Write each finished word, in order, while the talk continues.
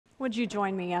Would you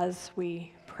join me as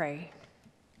we pray?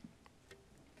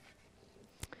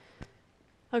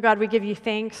 Oh God, we give you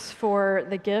thanks for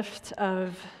the gift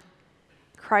of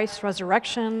Christ's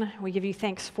resurrection. We give you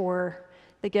thanks for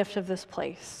the gift of this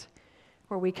place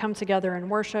where we come together in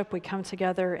worship, we come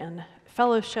together in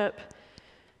fellowship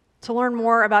to learn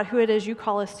more about who it is you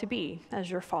call us to be as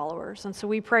your followers. And so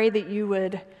we pray that you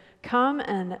would come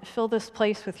and fill this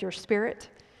place with your Spirit,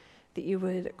 that you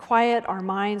would quiet our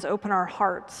minds, open our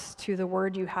hearts to the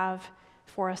word you have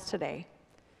for us today.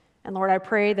 And Lord, I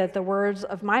pray that the words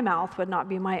of my mouth would not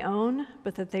be my own,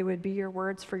 but that they would be your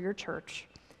words for your church.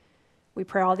 We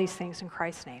pray all these things in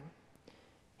Christ's name.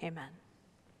 Amen.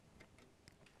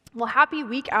 Well, happy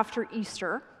week after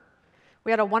Easter.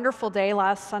 We had a wonderful day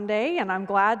last Sunday, and I'm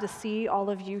glad to see all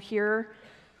of you here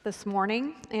this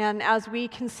morning. And as we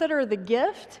consider the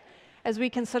gift, as we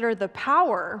consider the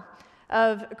power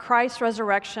of Christ's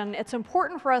resurrection, it's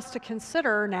important for us to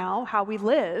consider now how we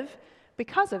live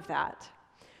because of that,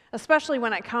 especially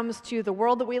when it comes to the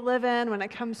world that we live in, when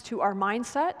it comes to our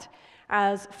mindset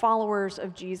as followers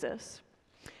of Jesus.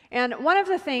 And one of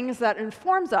the things that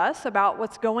informs us about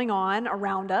what's going on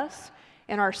around us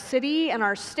in our city, in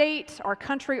our state, our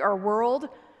country, our world,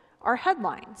 are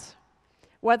headlines.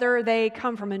 Whether they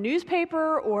come from a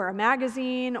newspaper or a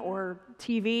magazine or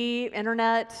TV,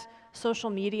 internet, social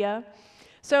media.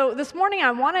 So this morning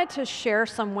I wanted to share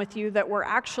some with you that were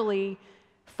actually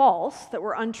false, that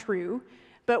were untrue.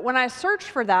 But when I searched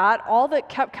for that, all that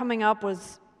kept coming up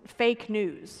was fake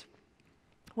news,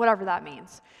 whatever that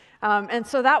means. And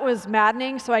so that was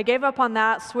maddening. So I gave up on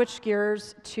that, switched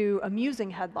gears to amusing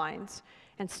headlines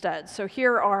instead. So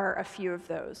here are a few of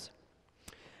those.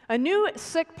 A new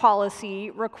sick policy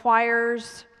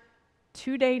requires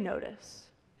 2-day notice.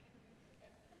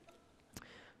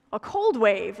 A cold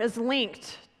wave is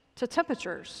linked to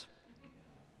temperatures.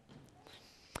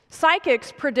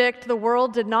 Psychics predict the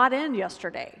world did not end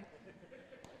yesterday.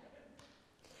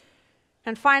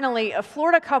 And finally, a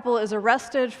Florida couple is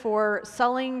arrested for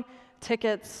selling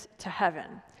tickets to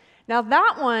heaven. Now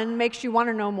that one makes you want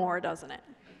to know more, doesn't it?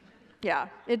 Yeah,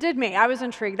 it did me. I was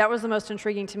intrigued. That was the most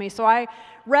intriguing to me. So I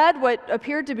read what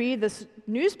appeared to be this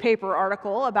newspaper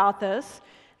article about this,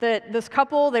 that this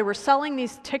couple, they were selling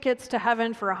these tickets to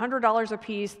heaven for $100 a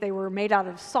piece. They were made out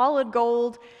of solid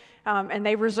gold, and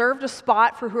they reserved a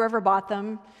spot for whoever bought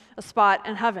them, a spot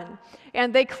in heaven.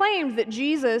 And they claimed that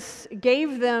Jesus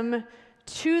gave them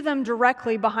to them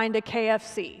directly behind a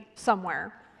KFC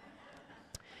somewhere.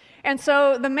 And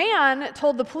so the man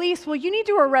told the police, well, you need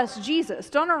to arrest Jesus,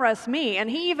 don't arrest me.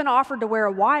 And he even offered to wear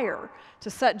a wire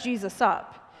to set Jesus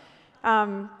up.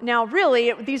 Now,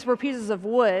 really, these were pieces of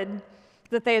wood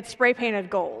that they had spray painted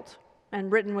gold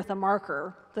and written with a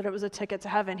marker that it was a ticket to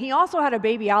heaven. He also had a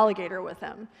baby alligator with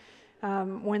him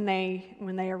when they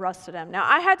arrested him. Now,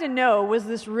 I had to know, was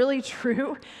this really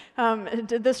true?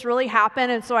 Did this really happen?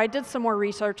 And so I did some more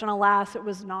research, and alas, it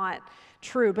was not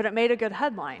true, but it made a good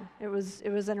headline. It was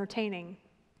entertaining.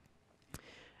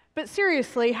 But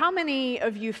seriously, how many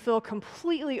of you feel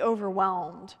completely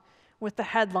overwhelmed with the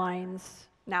headlines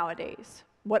nowadays,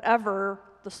 whatever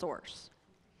the source?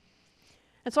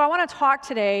 And so I want to talk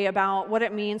today about what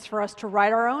it means for us to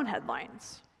write our own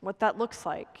headlines, what that looks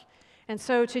like. And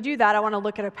so to do that, I want to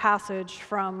look at a passage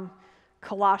from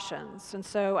Colossians. And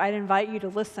so I'd invite you to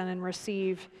listen and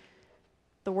receive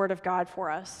the word of God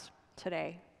for us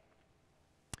today.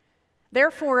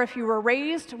 Therefore, if you were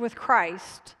raised with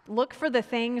Christ, look for the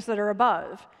things that are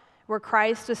above, where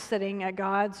Christ is sitting at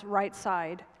God's right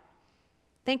side.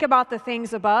 Think about the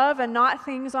things above and not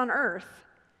things on earth.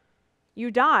 You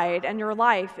died, and your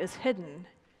life is hidden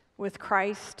with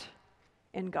Christ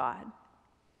in God.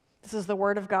 This is the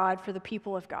word of God for the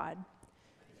people of God.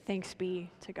 Thanks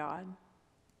be to God.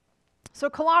 So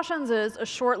Colossians is a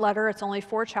short letter. It's only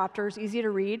 4 chapters, easy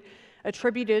to read,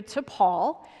 attributed to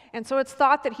Paul. And so it's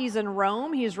thought that he's in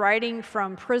Rome. He's writing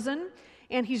from prison.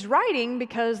 And he's writing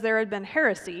because there had been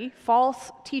heresy,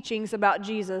 false teachings about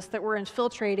Jesus that were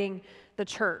infiltrating the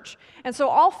church. And so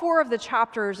all 4 of the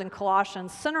chapters in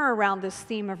Colossians center around this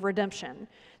theme of redemption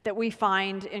that we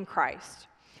find in Christ.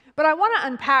 But I want to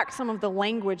unpack some of the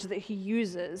language that he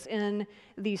uses in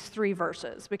these 3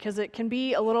 verses because it can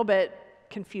be a little bit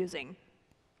confusing.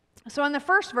 So in the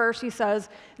first verse, he says,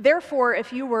 therefore,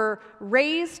 if you were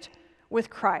raised with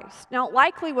Christ. Now,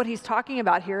 likely what he's talking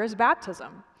about here is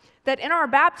baptism. That in our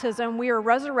baptism, we are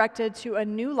resurrected to a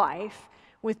new life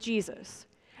with Jesus.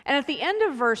 And at the end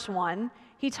of verse 1,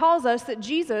 he tells us that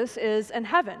Jesus is in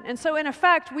heaven. And so in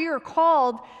effect, we are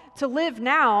called to live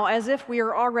now as if we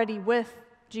are already with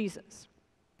Jesus.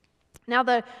 Now,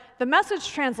 the Message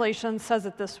translation says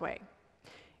it this way.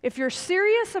 If you're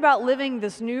serious about living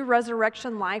this new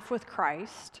resurrection life with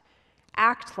Christ,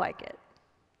 act like it.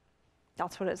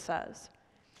 That's what it says.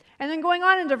 And then going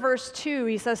on into verse 2,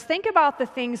 he says, think about the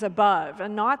things above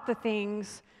and not the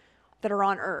things that are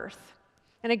on earth.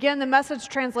 And again, the Message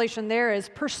translation there is,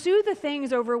 pursue the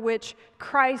things over which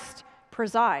Christ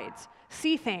presides.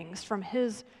 See things from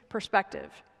his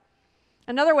perspective.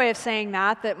 Another way of saying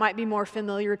that might be more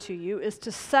familiar to you is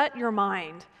to set your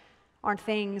mind on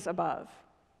things above.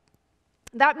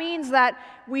 That means that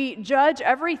we judge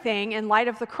everything in light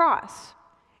of the cross,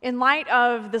 in light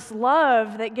of this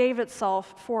love that gave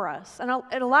itself for us. And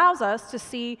it allows us to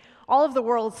see all of the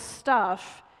world's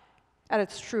stuff at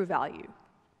its true value.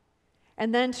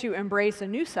 And then to embrace a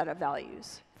new set of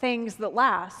values, things that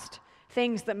last,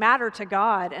 things that matter to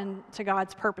God and to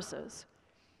God's purposes.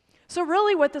 So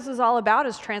really what this is all about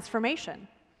is transformation.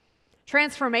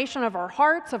 Transformation of our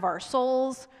hearts, of our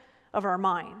souls, of our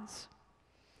minds.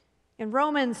 In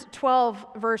Romans 12,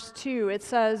 verse 2, it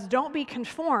says, don't be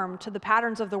conformed to the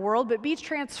patterns of the world, but be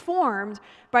transformed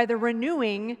by the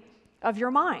renewing of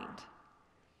your mind.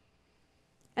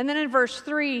 And then in verse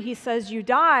 3, he says, you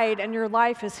died and your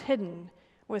life is hidden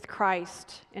with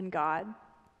Christ in God.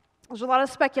 There's a lot of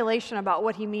speculation about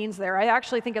what he means there. I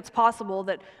actually think it's possible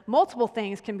that multiple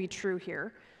things can be true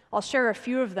here. I'll share a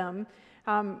few of them.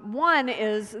 One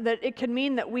is that it could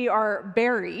mean that we are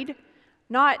buried,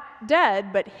 not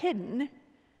dead, but hidden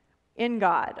in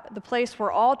God, the place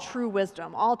where all true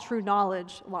wisdom, all true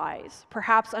knowledge lies,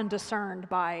 perhaps undiscerned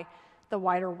by the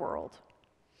wider world.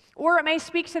 Or it may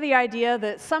speak to the idea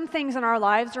that some things in our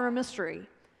lives are a mystery.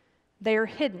 They are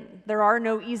hidden. There are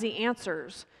no easy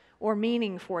answers or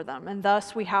meaning for them, and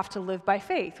thus we have to live by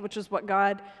faith, which is what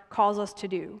God calls us to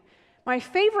do. My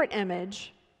favorite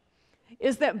image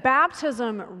is that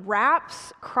baptism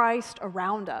wraps Christ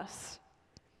around us,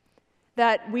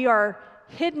 that we are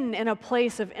hidden in a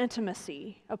place of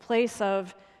intimacy, a place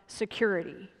of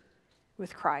security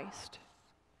with Christ.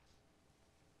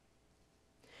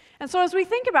 And so as we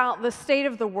think about the state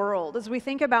of the world, as we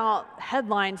think about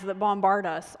headlines that bombard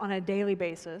us on a daily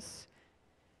basis,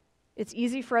 it's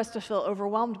easy for us to feel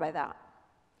overwhelmed by that.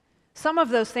 Some of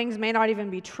those things may not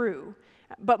even be true,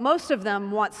 but most of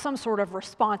them want some sort of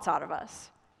response out of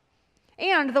us.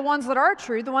 And the ones that are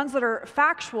true, the ones that are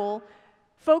factual,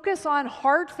 focus on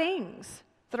hard things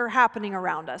that are happening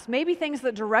around us, maybe things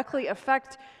that directly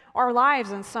affect our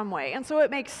lives in some way. And so it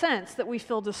makes sense that we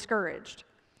feel discouraged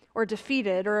or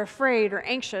defeated or afraid or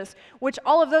anxious, which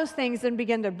all of those things then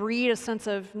begin to breed a sense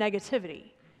of negativity.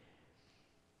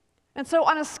 And so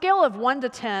on a scale of 1 to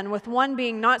 10, with 1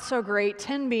 being not so great,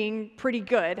 10 being pretty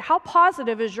good, how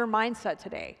positive is your mindset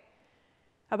today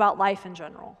about life in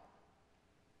general?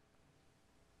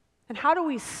 And how do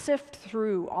we sift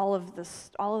through all of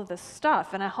this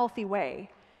stuff in a healthy way?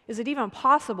 Is it even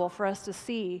possible for us to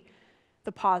see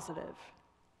the positive?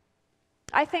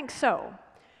 I think so,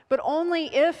 but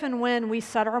only if and when we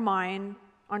set our mind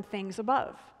on things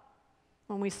above,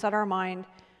 when we set our mind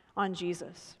on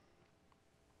Jesus.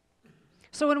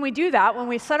 So when we do that, when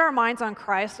we set our minds on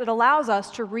Christ, it allows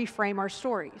us to reframe our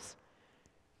stories.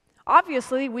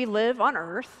 Obviously, we live on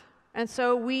earth, and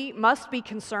so we must be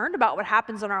concerned about what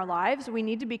happens in our lives. We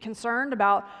need to be concerned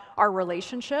about our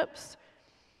relationships.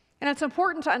 And it's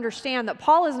important to understand that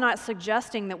Paul is not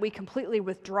suggesting that we completely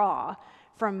withdraw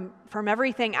from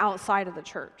everything outside of the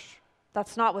church.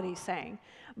 That's not what he's saying.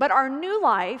 But our new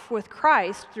life with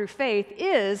Christ through faith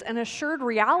is an assured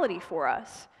reality for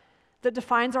us that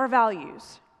defines our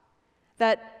values,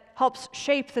 that helps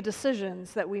shape the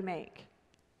decisions that we make.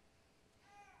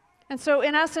 And so,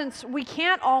 in essence, we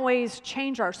can't always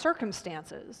change our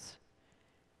circumstances,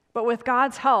 but with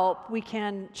God's help, we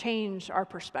can change our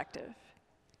perspective.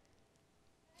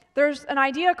 There's an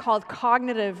idea called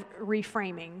cognitive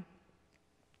reframing.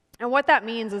 And what that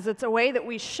means is it's a way that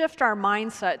we shift our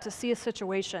mindset to see a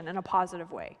situation in a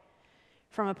positive way,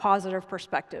 from a positive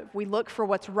perspective. We look for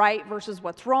what's right versus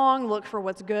what's wrong, look for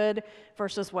what's good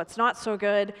versus what's not so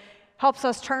good. Helps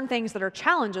us turn things that are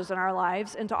challenges in our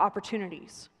lives into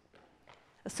opportunities.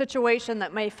 A situation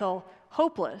that may feel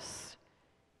hopeless,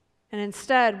 and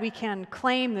instead we can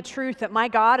claim the truth that my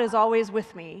God is always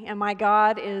with me and my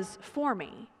God is for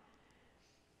me.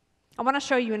 I want to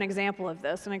show you an example of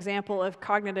this, an example of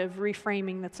cognitive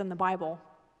reframing that's in the Bible.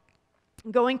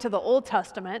 Going to the Old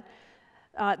Testament,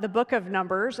 the book of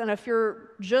Numbers, and if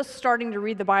you're just starting to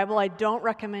read the Bible, I don't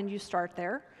recommend you start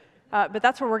there, but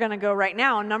that's where we're going to go right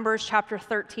now, Numbers chapter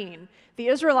 13. The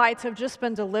Israelites have just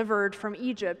been delivered from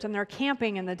Egypt, and they're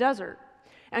camping in the desert.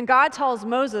 And God tells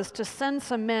Moses to send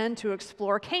some men to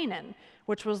explore Canaan,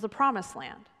 which was the promised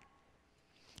land.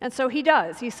 And so he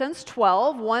does. He sends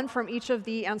 12, one from each of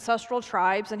the ancestral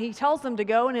tribes, and he tells them to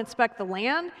go and inspect the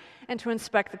land and to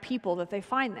inspect the people that they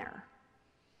find there.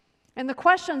 And the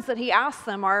questions that he asks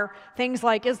them are things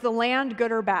like, is the land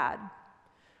good or bad?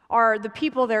 Are the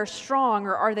people there strong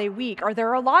or are they weak? Are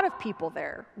there a lot of people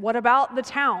there? What about the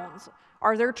towns?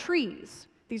 Are there trees?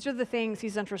 These are the things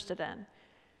he's interested in.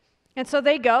 And so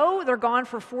they're gone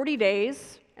for 40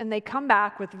 days, and they come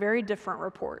back with very different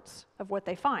reports of what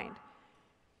they find.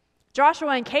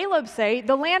 Joshua and Caleb say,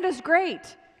 the land is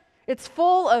great. It's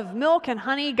full of milk and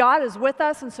honey. God is with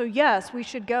us, and so yes, we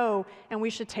should go and we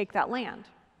should take that land.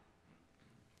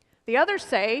 The others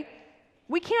say,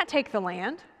 we can't take the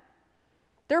land.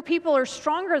 Their people are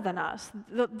stronger than us.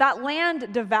 That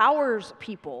land devours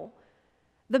people.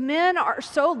 The men are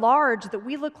so large that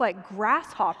we look like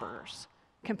grasshoppers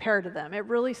compared to them. It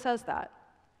really says that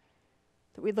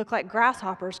we look like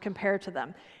grasshoppers compared to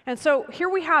them. And so here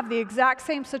we have the exact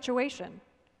same situation.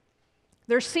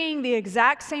 They're seeing the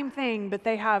exact same thing, but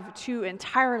they have two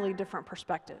entirely different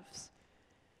perspectives.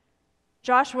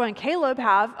 Joshua and Caleb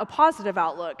have a positive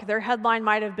outlook. Their headline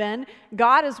might have been,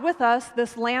 God is with us,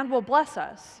 this land will bless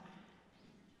us.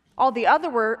 All the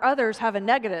others have a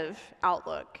negative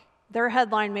outlook. Their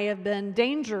headline may have been,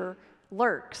 danger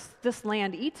lurks, this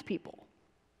land eats people.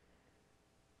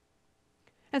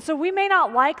 And so we may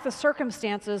not like the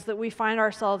circumstances that we find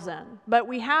ourselves in, but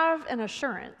we have an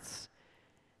assurance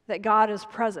that God is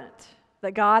present,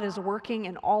 that God is working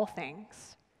in all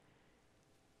things.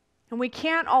 And we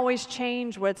can't always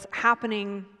change what's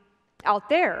happening out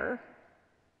there,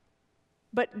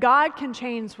 but God can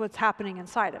change what's happening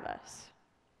inside of us,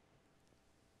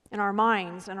 in our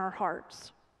minds and our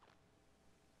hearts.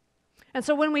 And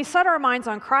so when we set our minds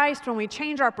on Christ, when we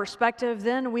change our perspective,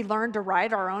 then we learn to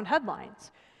write our own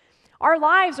headlines. Our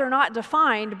lives are not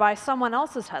defined by someone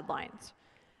else's headlines.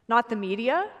 Not the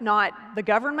media, not the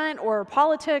government or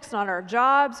politics, not our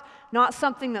jobs, not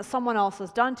something that someone else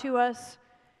has done to us.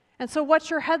 And so what's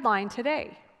your headline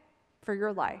today for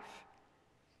your life?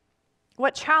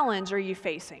 What challenge are you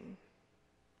facing?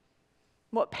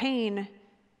 What pain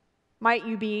might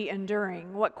you be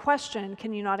enduring? What question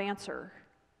can you not answer?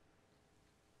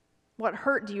 What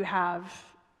hurt do you have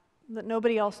that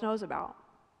nobody else knows about?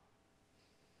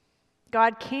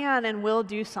 God can and will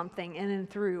do something in and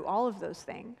through all of those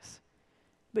things.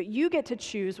 But you get to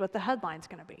choose what the headline's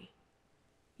going to be.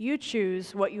 You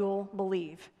choose what you'll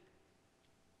believe.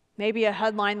 Maybe a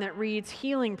headline that reads,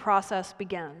 healing process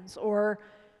begins, or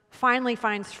finally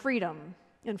finds freedom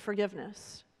and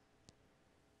forgiveness.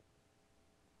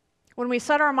 When we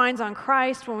set our minds on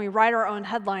Christ, when we write our own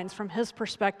headlines from his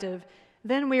perspective,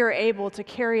 then we are able to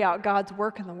carry out God's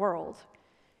work in the world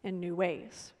in new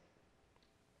ways.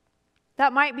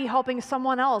 That might be helping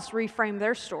someone else reframe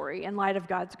their story in light of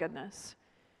God's goodness,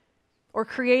 or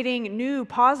creating new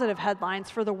positive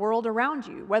headlines for the world around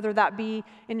you, whether that be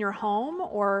in your home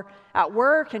or at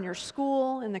work, in your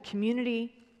school, in the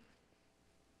community.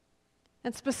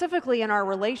 And specifically in our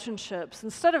relationships,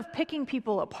 instead of picking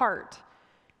people apart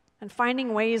and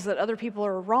finding ways that other people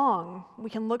are wrong, we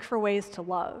can look for ways to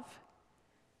love,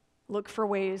 look for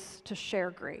ways to share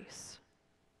grace.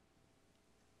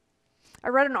 I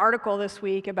read an article this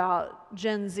week about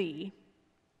Gen Z.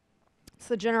 It's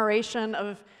the generation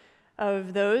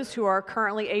of those who are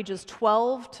currently ages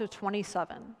 12 to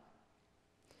 27.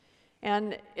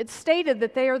 And it stated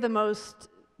that they are the most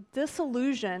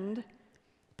disillusioned,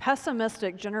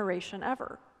 pessimistic generation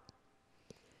ever.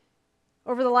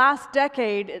 Over the last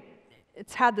decade,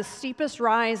 it's had the steepest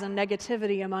rise in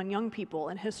negativity among young people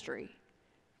in history.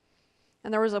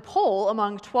 And there was a poll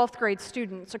among 12th grade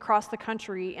students across the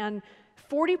country, and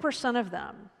 40% of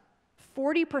them,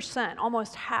 40%,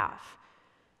 almost half,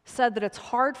 said that it's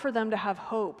hard for them to have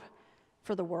hope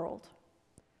for the world.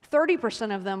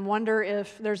 30% of them wonder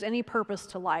if there's any purpose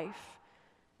to life,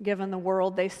 given the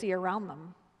world they see around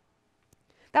them.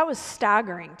 That was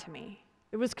staggering to me.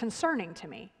 It was concerning to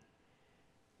me.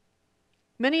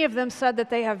 Many of them said that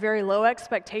they have very low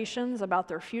expectations about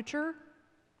their future.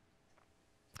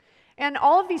 And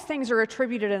all of these things are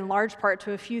attributed in large part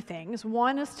to a few things.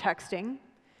 One is texting,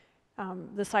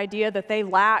 this idea that they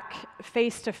lack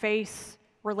face-to-face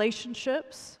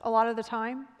relationships a lot of the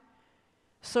time,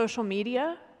 social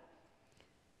media,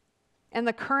 and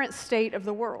the current state of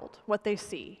the world, what they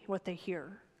see, what they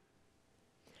hear.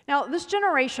 Now, this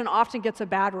generation often gets a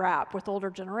bad rap with older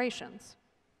generations,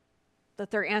 that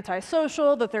they're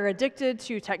antisocial, that they're addicted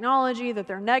to technology, that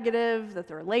they're negative, that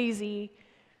they're lazy.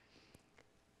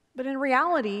 But in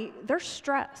reality, they're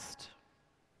stressed.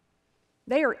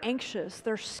 They are anxious,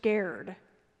 they're scared,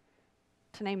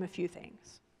 to name a few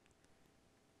things.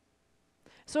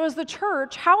 So as the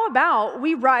church, how about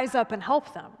we rise up and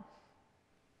help them?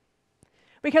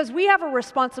 Because we have a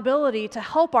responsibility to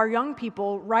help our young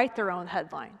people write their own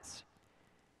headlines.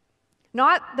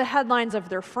 Not the headlines of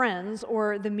their friends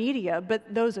or the media,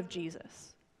 but those of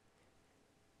Jesus.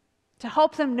 To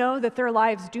help them know that their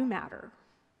lives do matter,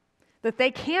 that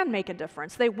they can make a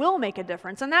difference, they will make a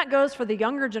difference, and that goes for the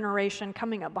younger generation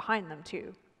coming up behind them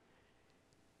too.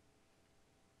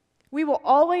 We will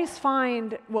always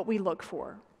find what we look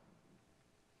for.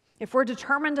 If we're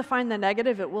determined to find the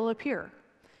negative, it will appear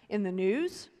in the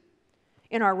news,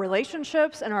 in our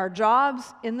relationships, in our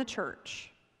jobs, in the church.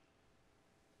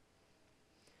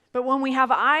 But when we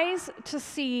have eyes to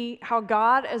see how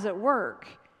God is at work,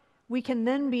 we can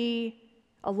then be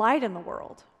a light in the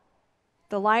world,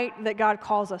 the light that God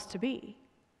calls us to be.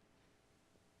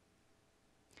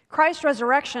 Christ's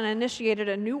resurrection initiated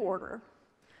a new order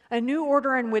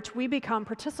in which we become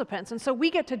participants. And so we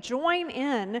get to join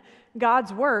in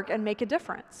God's work and make a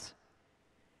difference.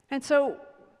 And so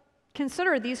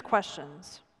consider these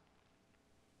questions.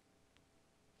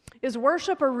 Is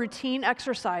worship a routine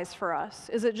exercise for us?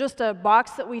 Is it just a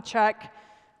box that we check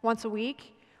once a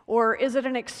week? Or is it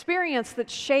an experience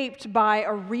that's shaped by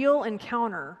a real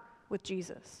encounter with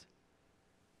Jesus?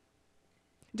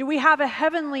 Do we have a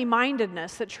heavenly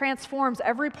mindedness that transforms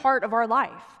every part of our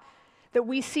life? That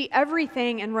we see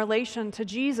everything in relation to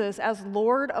Jesus as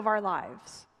Lord of our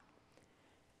lives?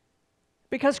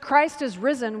 Because Christ is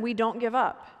risen, we don't give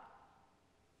up.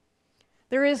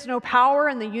 There is no power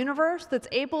in the universe that's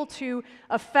able to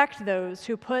affect those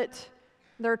who put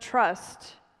their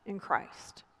trust in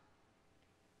Christ.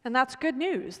 And that's good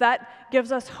news. That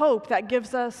gives us hope. That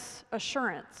gives us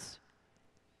assurance.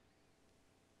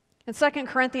 In 2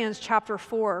 Corinthians chapter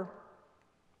 4,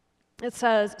 it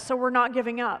says, "So we're not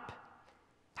giving up.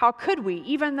 How could we?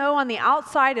 Even though on the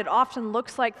outside it often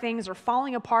looks like things are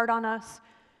falling apart on us,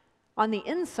 on the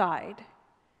inside,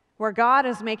 where God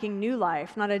is making new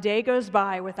life, not a day goes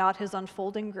by without his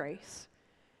unfolding grace.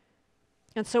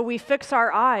 And so we fix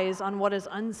our eyes on what is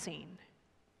unseen."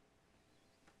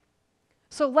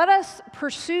 So let us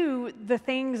pursue the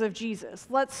things of Jesus.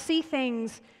 Let's see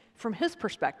things from his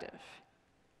perspective.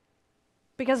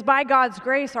 Because by God's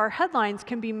grace, our headlines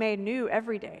can be made new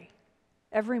every day,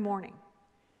 every morning.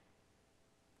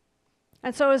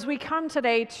 And so as we come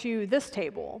today to this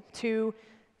table, to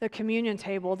the communion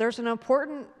table, there's an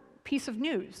important piece of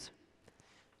news,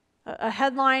 a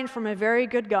headline from a very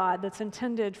good God that's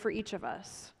intended for each of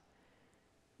us,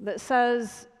 that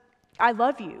says, "I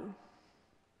love you.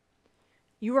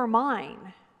 You are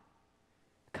mine.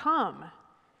 Come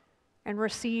and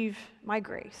receive my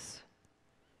grace."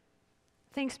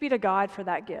 Thanks be to God for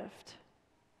that gift.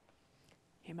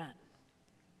 Amen.